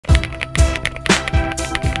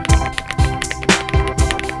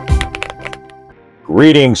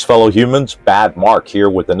Greetings, fellow humans. Bad Mark here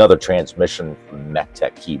with another transmission from Metre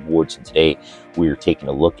Keyboards, and today we are taking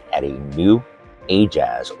a look at a new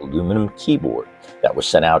Ajazz aluminum keyboard that was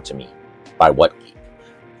sent out to me by WhatGeek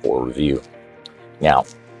for review. Now,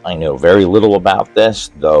 I know very little about this,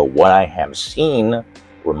 though what I have seen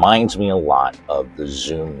reminds me a lot of the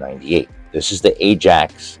Zoom 98. This is the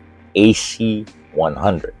Ajazz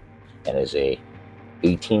AC100 and is a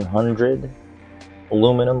 1800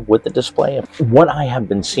 aluminum with the display. What I have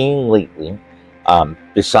been seeing lately,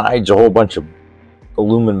 besides a whole bunch of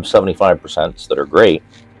aluminum 75% that are great,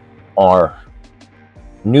 are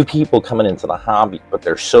new people coming into the hobby, but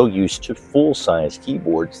they're so used to full-size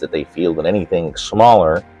keyboards that they feel that anything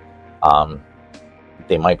smaller,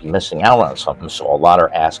 they might be missing out on something. So a lot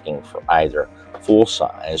are asking for either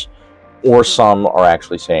full-size, or some are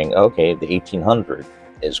actually saying, okay, the 1800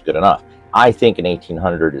 is good enough. I think an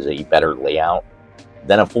 1800 is a better layout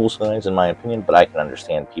than a full size, in my opinion, but I can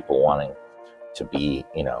understand people wanting to be,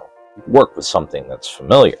 work with something that's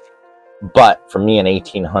familiar. But for me, an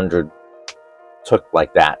 1800 took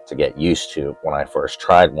like that to get used to when I first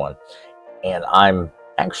tried one. And I'm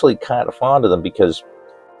actually kind of fond of them because,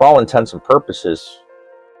 for all intents and purposes,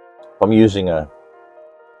 if I'm using a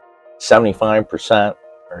 75%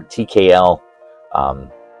 or TKL,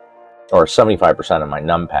 or 75% of my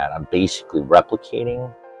numpad, I'm basically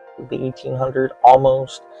replicating the 1800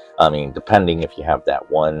 almost. I mean, depending if you have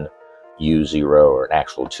that one U0 or an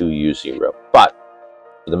actual 2U0, but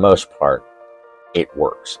for the most part it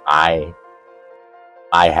works. I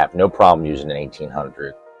have no problem using an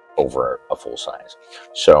 1800 over a full size.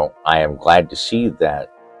 So I am glad to see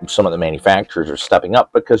that some of the manufacturers are stepping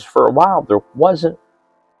up, because for a while there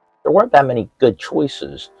weren't that many good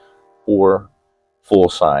choices for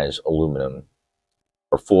full-size aluminum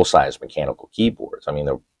or full-size mechanical keyboards. I mean,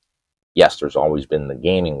 yes, there's always been the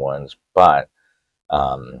gaming ones, but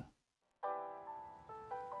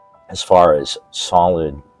as far as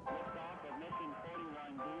solid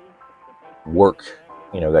work,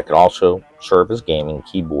 that could also serve as gaming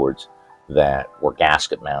keyboards that were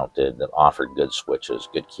gasket mounted, that offered good switches,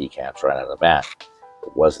 good keycaps right out of the bat,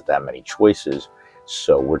 there wasn't that many choices.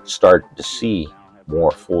 So we're starting to see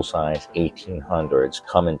more full-size 1800s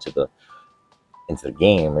come into the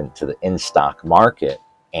game, into the in-stock market.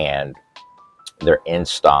 And they're in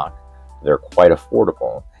stock, they're quite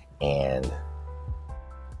affordable, and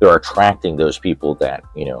they're attracting those people that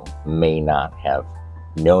may not have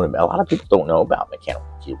known about. A lot of people don't know about mechanical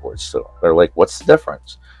keyboards, so they're like, what's the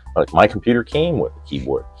difference? Like, my computer came with a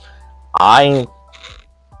keyboard. I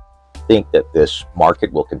think that this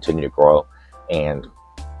market will continue to grow, and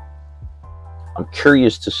I'm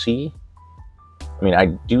curious to see. I mean,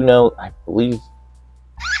 I believe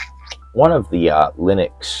one of the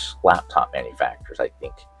Linux laptop manufacturers, I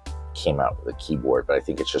think, came out with a keyboard, but I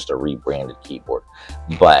think it's just a rebranded keyboard.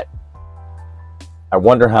 But I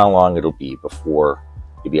wonder how long it'll be before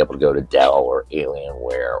you'll be able to go to Dell or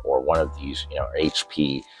Alienware or one of these, or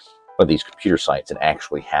HP, one of these computer sites, and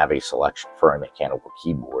actually have a selection for a mechanical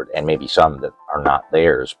keyboard, and maybe some that are not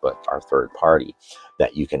theirs but are third party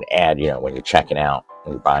that you can add, when you're checking out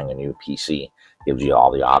and you're buying a new PC. Gives you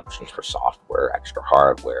all the options for software, extra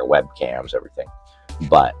hardware, webcams, everything.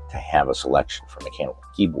 But to have a selection for mechanical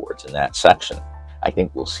keyboards in that section, I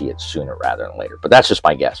think we'll see it sooner rather than later. But that's just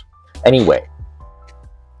my guess. Anyway,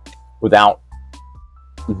 without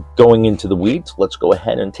going into the weeds, let's go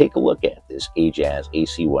ahead and take a look at this Ajazz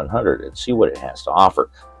AC100 and see what it has to offer.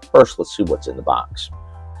 First, let's see what's in the box.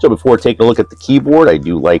 So before taking a look at the keyboard, I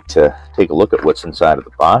do like to take a look at what's inside of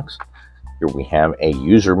the box. Here we have a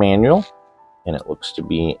user manual, and it looks to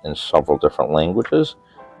be in several different languages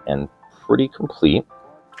and pretty complete.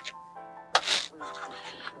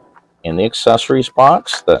 In the accessories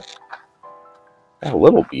box, that got a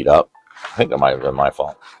little beat up. I think that might have been my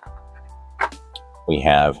fault. We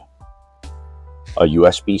have a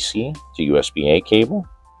USB-C to USB-A cable.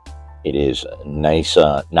 It is nice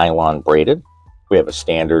nylon braided. We have a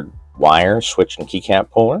standard wire switch and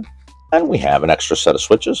keycap puller, and we have an extra set of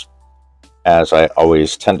switches. As I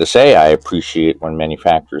always tend to say, I appreciate when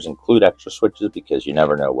manufacturers include extra switches, because you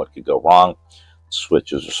never know what could go wrong.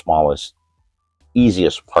 Switch is the smallest,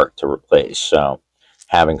 easiest part to replace, so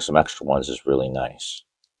having some extra ones is really nice.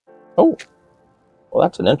 Oh, well,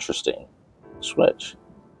 that's an interesting switch.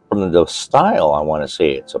 From the style, I want to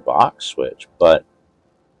say it's a box switch, but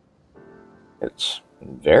it's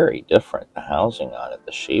very different. The housing on it,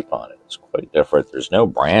 the shape on it, it's quite different. There's no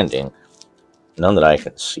branding. None that I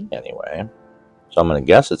can see anyway. So I'm going to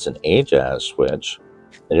guess it's an Ajazz switch.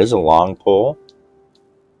 It is a long pull,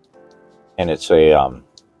 and it's a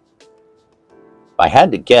I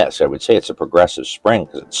had to guess, I would say it's a progressive spring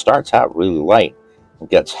because it starts out really light and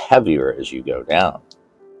gets heavier as you go down.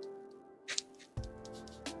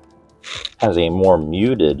 Has a more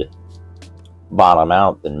muted bottom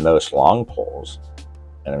out than most long poles.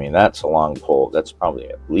 And I mean, that's a long pole. That's probably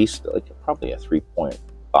at least like probably a 3.5,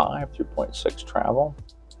 3.6 travel.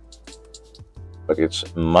 But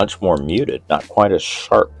it's much more muted, not quite as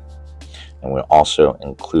sharp. And we'll also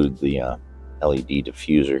include the LED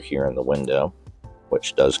diffuser here in the window,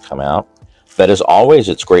 which does come out. But as always,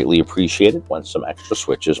 it's greatly appreciated when some extra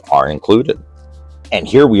switches are included. And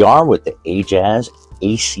here we are with the Ajazz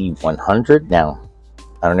AC100. Now,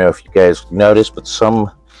 I don't know if you guys noticed, but some,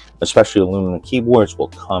 especially aluminum keyboards, will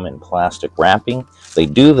come in plastic wrapping. They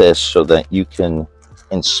do this so that you can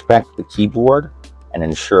inspect the keyboard and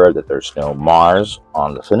ensure that there's no Mars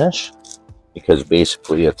on the finish. Because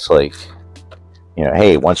basically it's like, you know,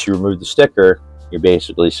 hey, once you remove the sticker, you're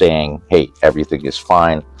basically saying, hey, everything is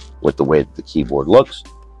fine with the way that the keyboard looks.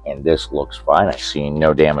 And this looks fine. I see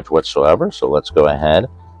no damage whatsoever. So let's go ahead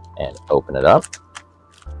and open it up.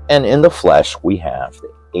 And in the flesh, we have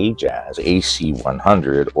the Ajazz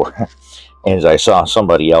AC100, or as I saw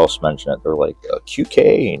somebody else mention it, they're like a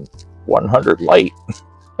QK100 Lite.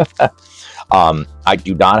 I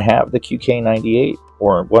do not have the QK98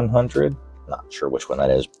 or 100. Not sure which one that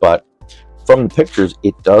is, but from the pictures,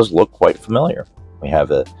 it does look quite familiar. We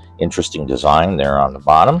have an interesting design there on the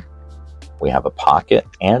bottom. We have a pocket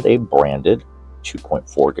and a branded 2.4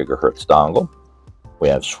 gigahertz dongle. We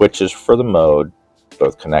have switches for the mode,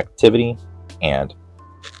 both connectivity and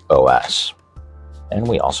OS. And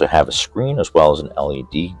we also have a screen as well as an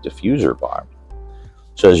LED diffuser bar.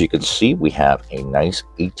 So as you can see, we have a nice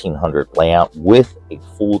 1800 layout with a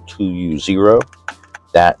full 2U0.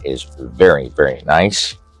 That is very, very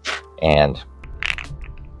nice. And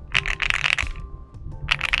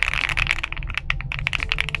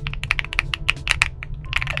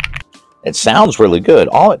it sounds really good,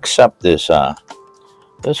 all except this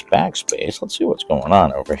this backspace. Let's see what's going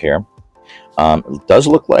on over here. It does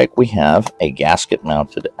look like we have a gasket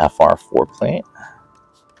mounted FR4 plate.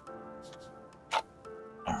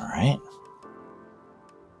 All right.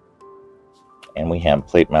 And we have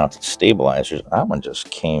plate mounted stabilizers. That one just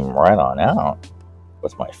came right on out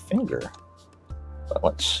with my finger. But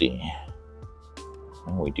let's see.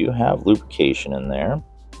 And we do have lubrication in there.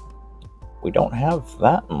 We don't have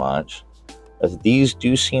that much, as these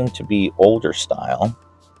do seem to be older style.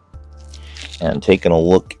 And taking a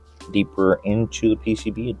look deeper into the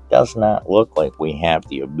PCB, it does not look like we have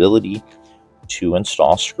the ability to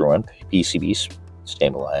install screw-in PCB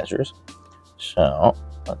stabilizers. So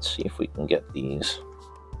let's see if we can get these.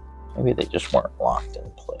 Maybe they just weren't locked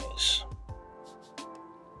in place.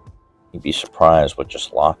 You'd be surprised what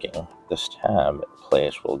just locking this tab in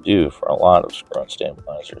place will do for a lot of screw-in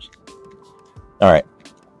stabilizers. All right,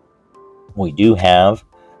 we do have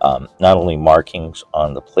not only markings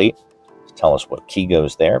on the plate to tell us what key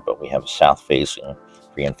goes there, but we have a south-facing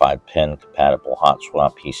 3 and 5 pin compatible hot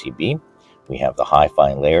swap PCB. We have the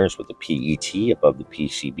hi-fi layers with the PET above the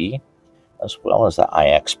PCB, as well as the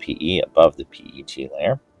IXPE above the PET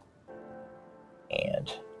layer. And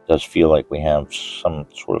it does feel like we have some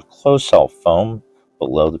sort of closed cell foam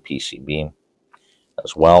below the PCB,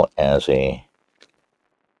 as well as a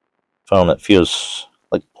foam that feels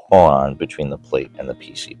like pull-on between the plate and the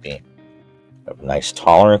PCB. We have nice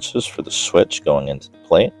tolerances for the switch going into the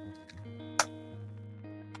plate.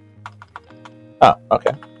 Oh,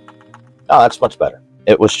 okay. Oh, that's much better.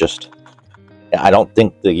 It was just, I don't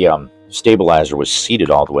think the stabilizer was seated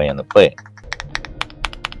all the way in the plate.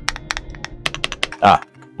 Ah,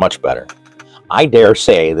 much better. I dare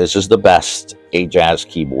say this is the best Ajazz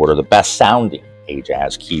keyboard, or the best sounding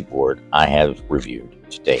Ajazz keyboard I have reviewed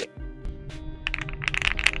to date.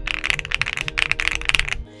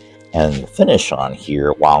 And the finish on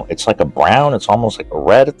here, while it's like a brown, it's almost like a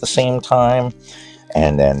red at the same time.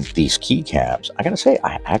 And then these keycaps, I gotta say,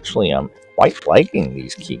 I actually am quite liking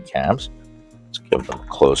these keycaps. Let's give them a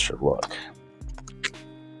closer look.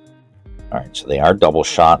 All right, so they are double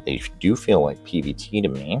shot. They do feel like PVT to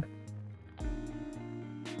me.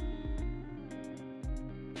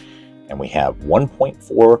 And we have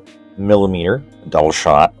 1.4 millimeter double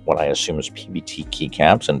shot, what I assume is PVT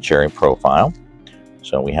keycaps and cherry profile.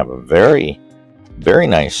 So we have a very, very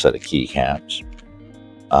nice set of keycaps.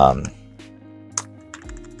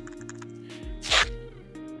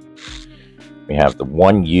 We have the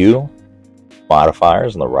 1U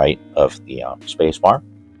modifiers on the right of the spacebar.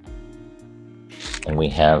 And we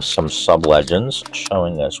have some sub-legends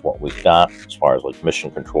showing us what we've got as far as like mission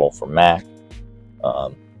control for Mac.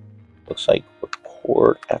 Looks like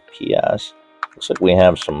record FPS, looks like we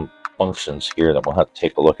have some functions here that we'll have to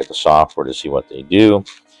take a look at the software to see what they do.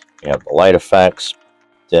 We have the light effects,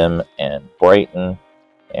 dim and brighten,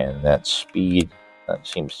 and that speed. That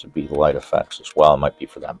seems to be the light effects as well. It might be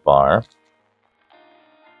for that bar.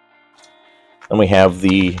 Then we have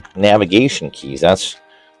the navigation keys. That's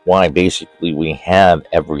why basically we have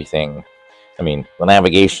everything. I mean, the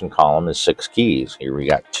navigation column is 6 keys. Here we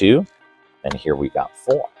got 2, and here we got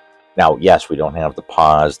 4. Now, yes, we don't have the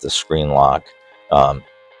pause, the screen lock, the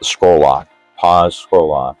scroll lock, pause, scroll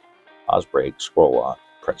lock, pause, break, scroll lock,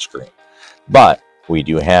 print screen. But we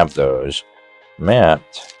do have those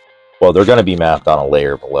mapped. Well, they're going to be mapped on a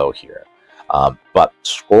layer below here. But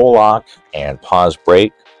scroll lock and pause,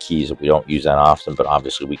 break, keys that we don't use that often, but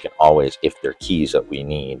obviously we can always, if they're keys that we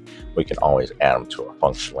need, we can always add them to our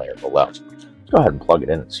function layer below. Let's go ahead and plug it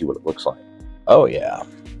in and see what it looks like. Oh yeah,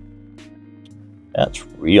 that's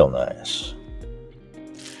real nice.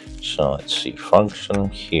 So let's see, function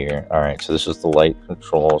here. All right, so this is the light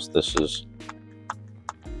controls. This is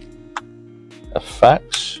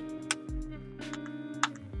effects.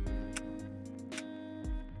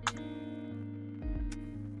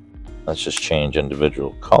 Let's just change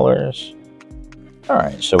individual colors. All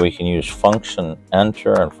right, so we can use function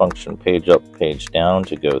enter and function page up, page down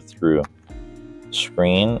to go through the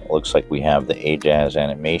screen. It looks like we have the Ajazz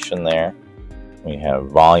animation there. We have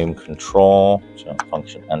volume control, so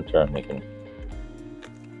function enter, and we can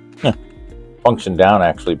function down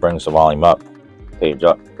actually brings the volume up, page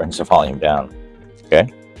up brings the volume down.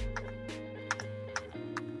 Okay.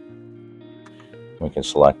 We can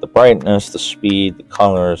select the brightness, the speed, the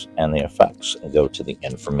colors, and the effects, and go to the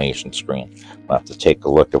information screen. We'll have to take a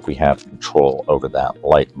look if we have control over that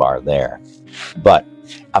light bar there. But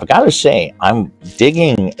I've got to say, I'm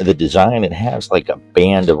digging the design. It has like a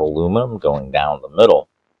band of aluminum going down the middle,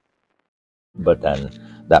 but then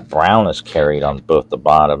that brown is carried on both the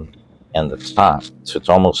bottom and the top. So it's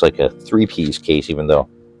almost like a 3-piece case, even though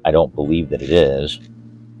I don't believe that it is.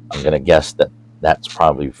 I'm going to guess that that's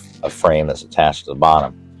probably a frame that's attached to the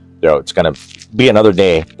bottom. So it's going to be another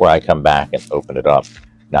day where I come back and open it up.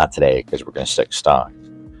 Not today, because we're going to stick stock.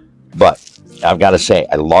 But I've got to say,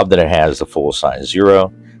 I love that it has the full-size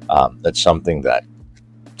 0. That's something that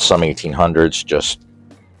some 1800s just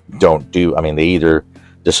don't do. I mean, they either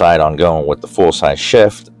decide on going with the full-size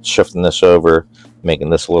shifting this over, making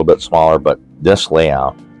this a little bit smaller, but this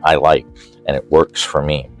layout I like, and it works for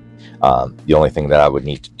me. The only thing that I would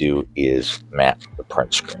need to do is map the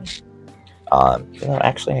print screen.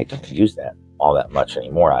 Actually, I don't use that all that much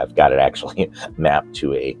anymore. I've got it actually mapped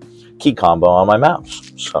to a key combo on my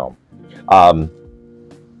mouse. So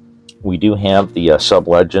we do have the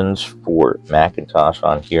sub-legends for Macintosh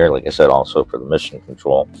on here. Like I said, also for the mission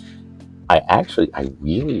control. I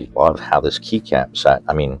really love how this keycap set,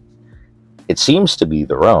 I mean, it seems to be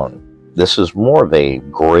their own. This is more of a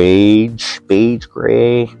beige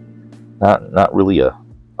gray. Not really a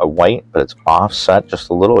white, but it's offset just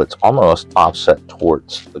a little. It's almost offset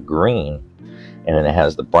towards the green. And then it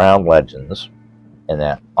has the brown legends and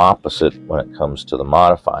that opposite when it comes to the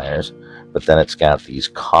modifiers. But then it's got these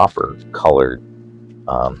copper colored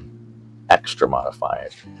extra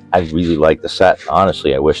modifiers. I really like the set.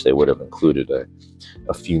 Honestly, I wish they would have included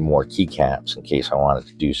a few more keycaps in case I wanted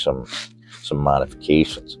to do some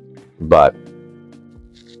modifications. But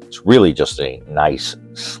it's really just a nice,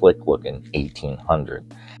 slick-looking 1800.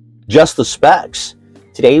 Just the specs.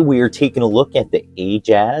 Today we are taking a look at the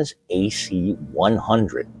Ajazz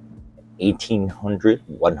AC100, 1800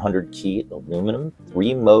 100-key aluminum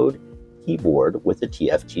 3-mode keyboard with a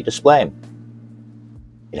TFT display.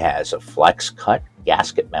 It has a flex-cut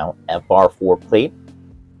gasket mount FR4 plate,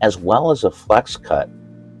 as well as a flex-cut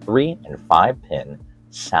 3- and 5-pin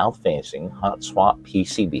south-facing hot swap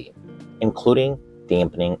PCB, including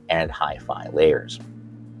dampening and hi-fi layers.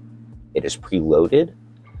 It is preloaded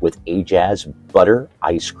with Ajazz butter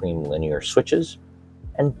ice cream linear switches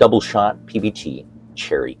and double shot PBT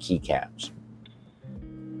cherry keycaps.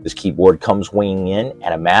 This keyboard comes weighing in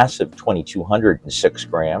at a massive 2,206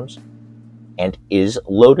 grams and is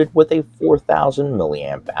loaded with a 4,000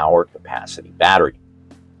 milliamp hour capacity battery.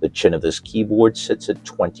 The chin of this keyboard sits at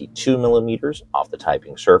 22 millimeters off the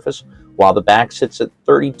typing surface, while the back sits at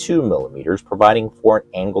 32 millimeters, providing for an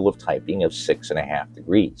angle of typing of 6.5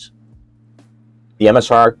 degrees. The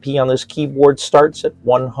MSRP on this keyboard starts at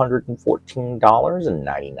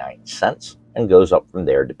 $114.99 and goes up from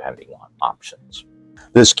there depending on options.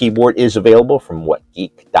 This keyboard is available from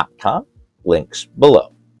whatgeek.com, links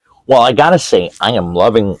below. Well, I gotta say, I am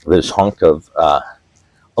loving this hunk of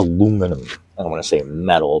aluminum. I don't want to say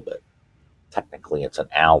metal, but technically it's an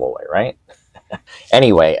alloy, right?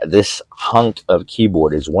 Anyway, this hunk of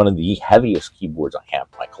keyboard is one of the heaviest keyboards I have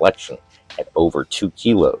in my collection at over 2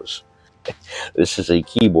 kilos. This is a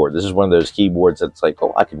keyboard. This is one of those keyboards that's like,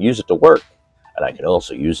 oh, I can use it to work, and I can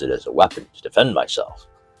also use it as a weapon to defend myself.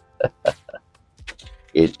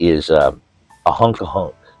 It is a hunk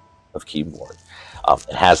of keyboard.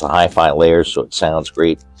 It has the hi-fi layers, so it sounds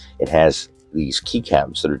great. It has these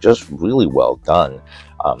keycaps that are just really well done.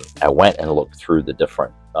 I went and looked through the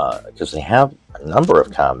different, because they have a number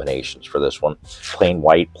of combinations for this one. Plain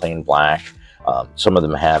white, plain black. Some of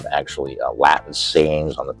them have actually Latin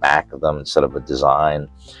sayings on the back of them instead of a design.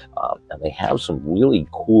 And they have some really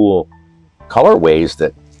cool colorways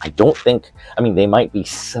that I don't think, I mean, they might be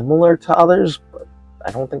similar to others, but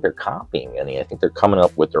I don't think they're copying any. I think they're coming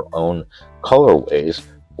up with their own colorways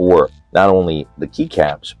for not only the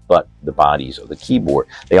keycaps, but the bodies of the keyboard.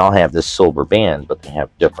 They all have this silver band, but they have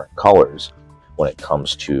different colors when it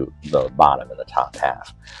comes to the bottom and the top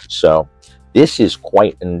half. So this is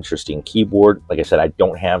quite an interesting keyboard. Like I said, I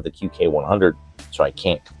don't have the QK100, so I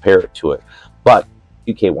can't compare it to it. But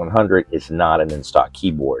QK100 is not an in-stock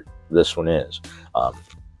keyboard. This one is.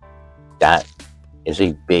 That is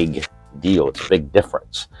a big deal. It's a big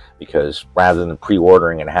difference, because rather than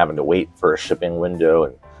pre-ordering and having to wait for a shipping window,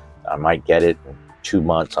 and I might get it in 2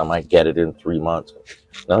 months, I might get it in 3 months.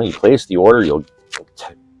 No, you place the order,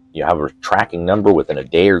 you have a tracking number within a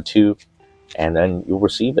day or two, and then you'll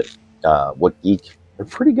receive it. What Geek, they're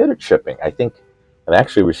pretty good at shipping. I think I've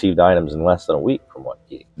actually received items in less than a week from What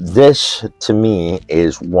Geek. This, to me,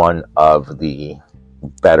 is one of the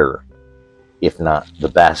better, if not the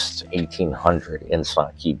best, 1800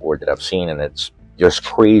 in-stock keyboard that I've seen, and it's just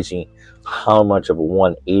crazy how much of a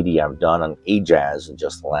 180 I've done on Ajazz in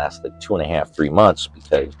just the last like 2.5, 3 months,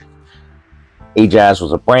 because Ajazz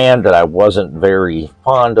was a brand that I wasn't very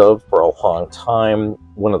fond of for a long time.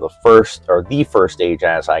 One of the first, or the first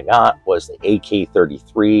Ajazz I got was the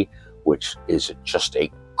AK33, which is just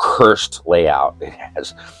a cursed layout. It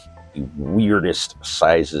has the weirdest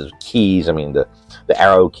sizes of keys. I mean, the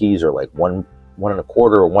arrow keys are like 1.25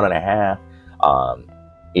 or 1.5.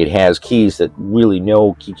 It has keys that really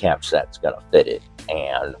no keycap set's gonna fit it,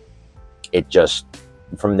 and it just,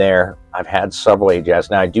 from there, I've had several Ajazz.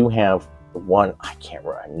 Now I do have the one, I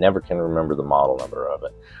never can remember the model number of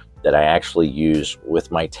it, that I actually use with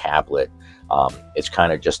my tablet. It's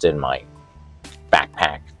kind of just in my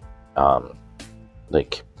backpack.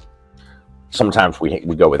 Like sometimes we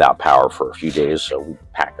go without power for a few days, so we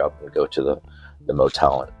pack up and go to the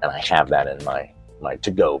motel, and I have that in my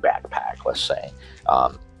to-go backpack, let's say,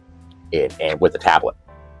 and with the tablet.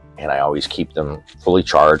 And I always keep them fully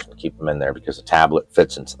charged and keep them in there, because the tablet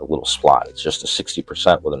fits into the little slot. It's just a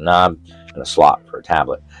 60% with a knob and a slot for a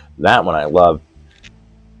tablet. That one I love.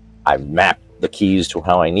 I mapped the keys to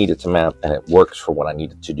how I need it to map, and it works for what I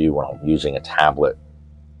need it to do when I'm using a tablet.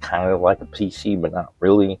 Kind of like a PC, but not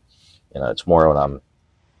really. You know, it's more when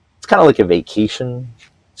it's kind of like a vacation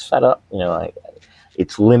setup. You know,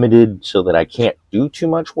 it's limited so that I can't do too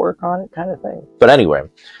much work on it, kind of thing. But anyway,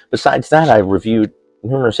 besides that, I've reviewed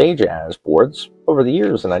numerous Ajazz boards over the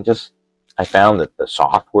years, and I found that the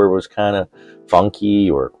software was kind of funky,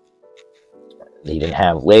 or they didn't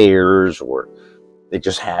have layers, or they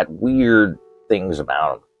just had weird things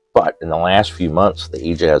about them. But in the last few months, the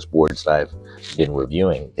Ajazz boards that I've been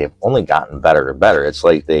reviewing, they've only gotten better and better. It's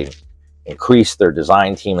like they increase their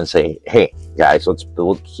design team and say, hey guys, let's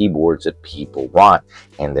build keyboards that people want,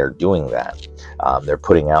 and they're doing that. They're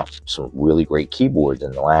putting out some really great keyboards.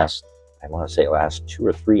 In the last, I want to say, last 2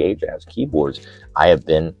 or 3 Ajazz keyboards I have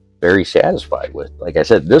been very satisfied with. Like I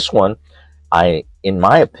said, this one, in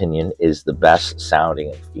my opinion, is the best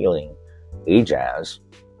sounding and feeling Ajazz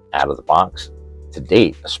out of the box to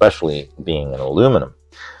date, especially being in aluminum.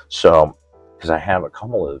 So, because I have a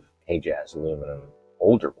couple of Ajazz aluminum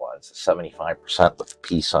older ones, 75% with the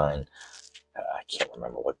P sign. I can't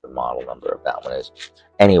remember what the model number of that one is.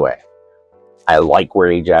 Anyway, I like where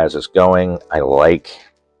Ajazz is going. I like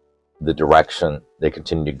the direction they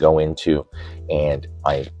continue to go into, and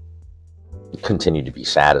I continue to be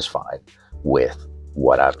satisfied with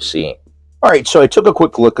what I'm seeing. All right, so I took a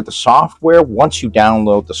quick look at the software. Once you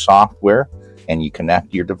download the software and you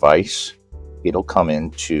connect your device, it'll come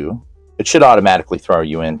into, it should automatically throw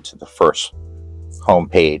you into the first home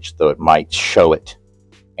page, though it might show it,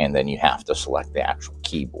 and then you have to select the actual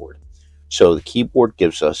keyboard. So the keyboard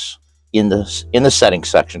gives us, in the settings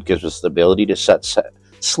section, gives us the ability to set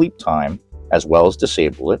sleep time as well as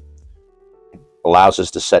disable it. Allows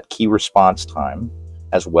us to set key response time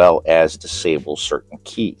as well as disable certain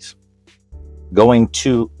keys. Going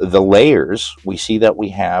to the layers, we see that we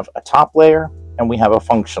have a top layer and we have a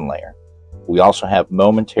function layer. We also have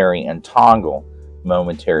momentary and toggle.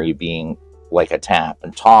 Momentary being like a tap,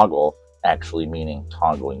 and toggle actually meaning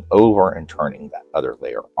toggling over and turning that other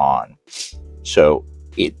layer on. So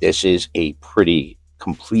this is a pretty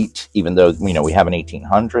complete, even though we have an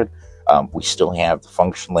 1800, we still have the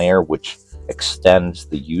function layer, which extends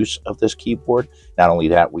the use of this keyboard. Not only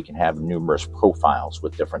that, we can have numerous profiles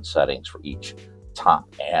with different settings for each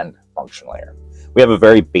top and function layer. We have a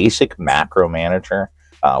very basic macro manager,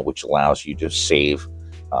 which allows you to save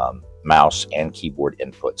mouse and keyboard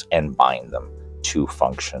inputs and bind them to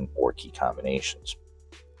function or key combinations.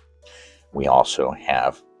 We also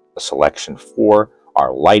have a selection for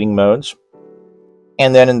our lighting modes.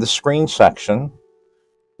 And then in the screen section,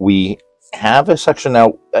 we have a section.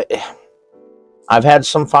 Now, I've had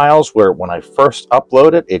some files where when I first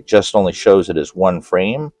upload it, it just only shows it as one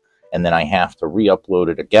frame, and then I have to re-upload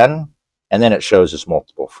it again, and then it shows as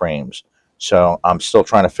multiple frames. So I'm still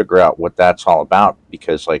trying to figure out what that's all about,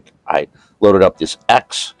 because like I loaded up this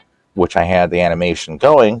X, which I had the animation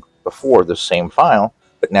going before the same file,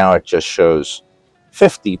 but now it just shows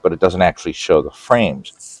 50, but it doesn't actually show the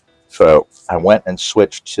frames. So I went and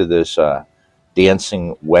switched to this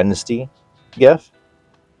Dancing Wednesday GIF,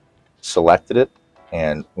 selected it,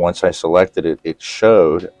 and once I selected it, it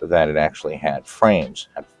showed that it actually had frames,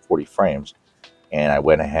 had 40 frames. And I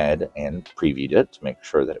went ahead and previewed it to make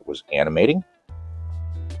sure that it was animating.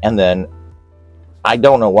 And then, I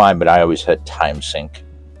don't know why, but I always had time sync,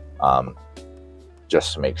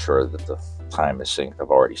 just to make sure that the time is synced. I've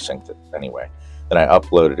already synced it anyway. Then I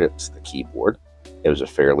uploaded it to the keyboard. It was a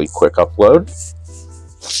fairly quick upload.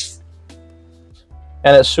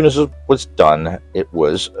 And as soon as it was done, it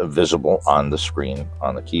was visible on the screen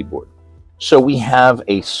on the keyboard. So we have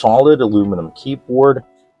a solid aluminum keyboard.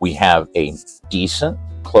 We have a decent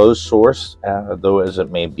closed source, though as it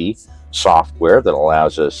may be, software that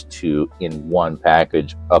allows us to, in one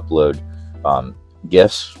package, upload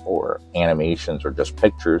GIFs or animations or just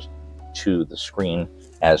pictures to the screen,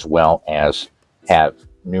 as well as have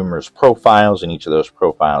numerous profiles, and each of those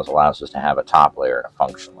profiles allows us to have a top layer and a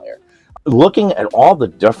function layer. Looking at all the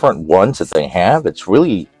different ones that they have, it's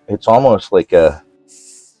almost like a,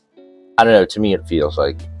 I don't know, to me it feels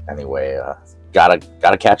like, anyway,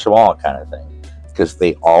 gotta catch them all kind of thing, because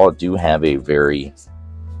they all do have a very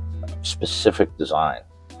specific design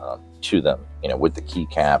to them, with the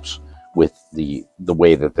keycaps, with the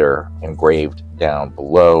way that they're engraved down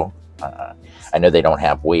below. I know they don't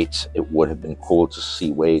have weights. It would have been cool to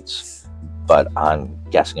see weights, but I'm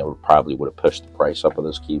guessing it probably would have pushed the price up of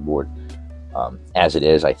this keyboard. As it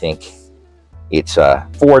is, I think it's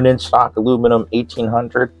for an in-stock aluminum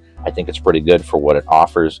 1800. I think it's pretty good for what it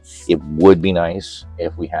offers. It would be nice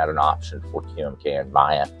if we had an option for QMK and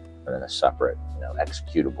Maya, and then a separate,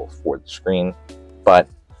 executable for the screen. But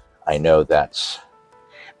I know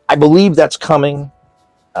I believe that's coming.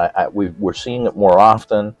 We're seeing it more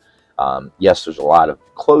often. Yes, there's a lot of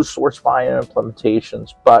closed source Maya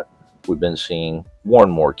implementations, but we've been seeing more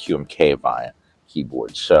and more QMK Maya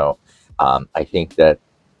keyboards. So I think that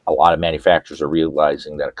a lot of manufacturers are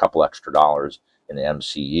realizing that a couple extra dollars in the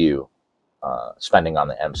MCU, spending on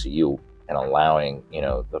the MCU and allowing,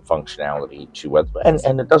 the functionality to,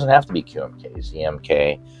 and it doesn't have to be QMK,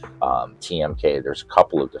 ZMK, TMK, there's a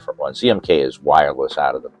couple of different ones. ZMK is wireless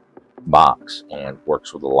out of the box and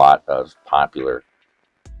works with a lot of popular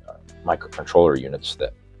microcontroller units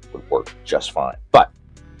that would work just fine. But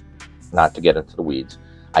not to get into the weeds,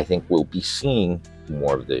 I think we'll be seeing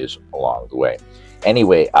more of these along the way.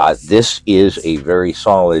 Anyway, this is a very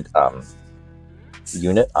solid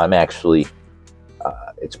unit. I'm actually,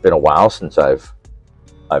 it's been a while since I've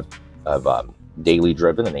daily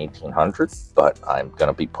driven an 1800, but I'm going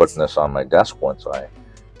to be putting this on my desk once I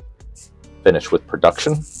finish with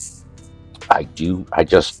production. I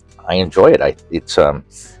enjoy it. It's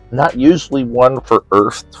not usually one for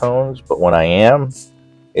earth tones, but when I am,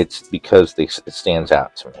 it's because it stands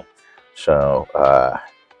out to me. So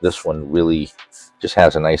this one really just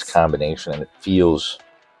has a nice combination, and it feels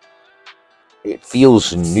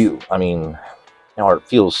new. I mean, or it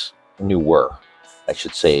feels newer, I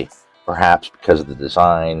should say, perhaps because of the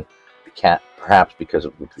design, perhaps because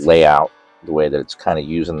of the layout, the way that it's kind of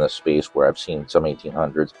using this space, where I've seen some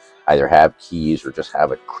 1800s either have keys or just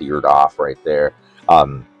have it cleared off right there.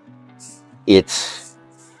 It's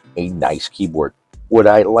a nice keyboard. Would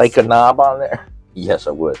I like a knob on there? Yes,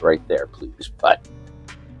 I would, right there, please, but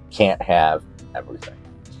can't have everything.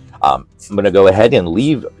 I'm going to go ahead and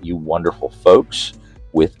leave you wonderful folks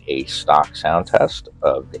with a stock sound test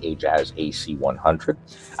of the Ajazz AC100.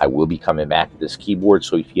 I will be coming back to this keyboard,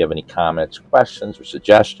 so if you have any comments, questions, or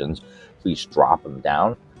suggestions, please drop them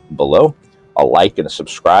down below. A like and a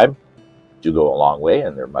subscribe do go a long way,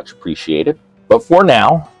 and they're much appreciated. But for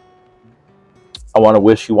now, I want to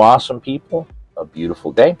wish you awesome people a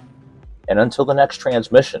beautiful day. And until the next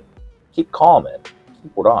transmission, keep calm and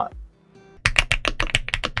keep it on.